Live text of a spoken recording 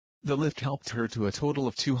The lift helped her to a total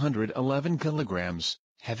of 211 kilograms,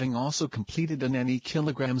 having also completed an 90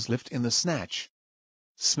 kilograms lift in the snatch.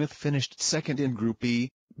 Smith finished second in Group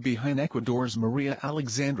B, behind Ecuador's Maria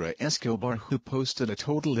Alexandra Escobar, who posted a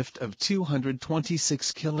total lift of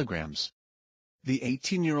 226 kilograms. The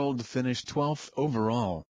 18-year-old finished 12th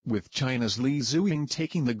overall, with China's Li Zhuing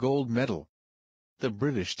taking the gold medal. The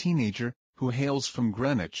British teenager, who hails from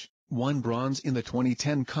Greenwich, won bronze in the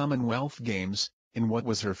 2010 Commonwealth Games, in what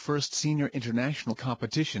was her first senior international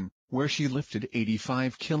competition, where she lifted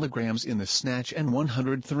 85 kilograms in the snatch and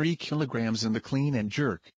 103 kilograms in the clean and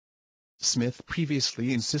jerk. Smith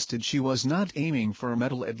previously insisted she was not aiming for a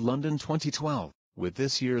medal at London 2012, with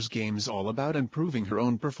this year's Games all about improving her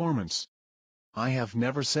own performance. "I have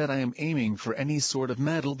never said I am aiming for any sort of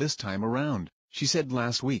medal this time around," she said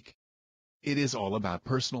last week. "It is all about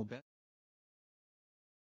personal best."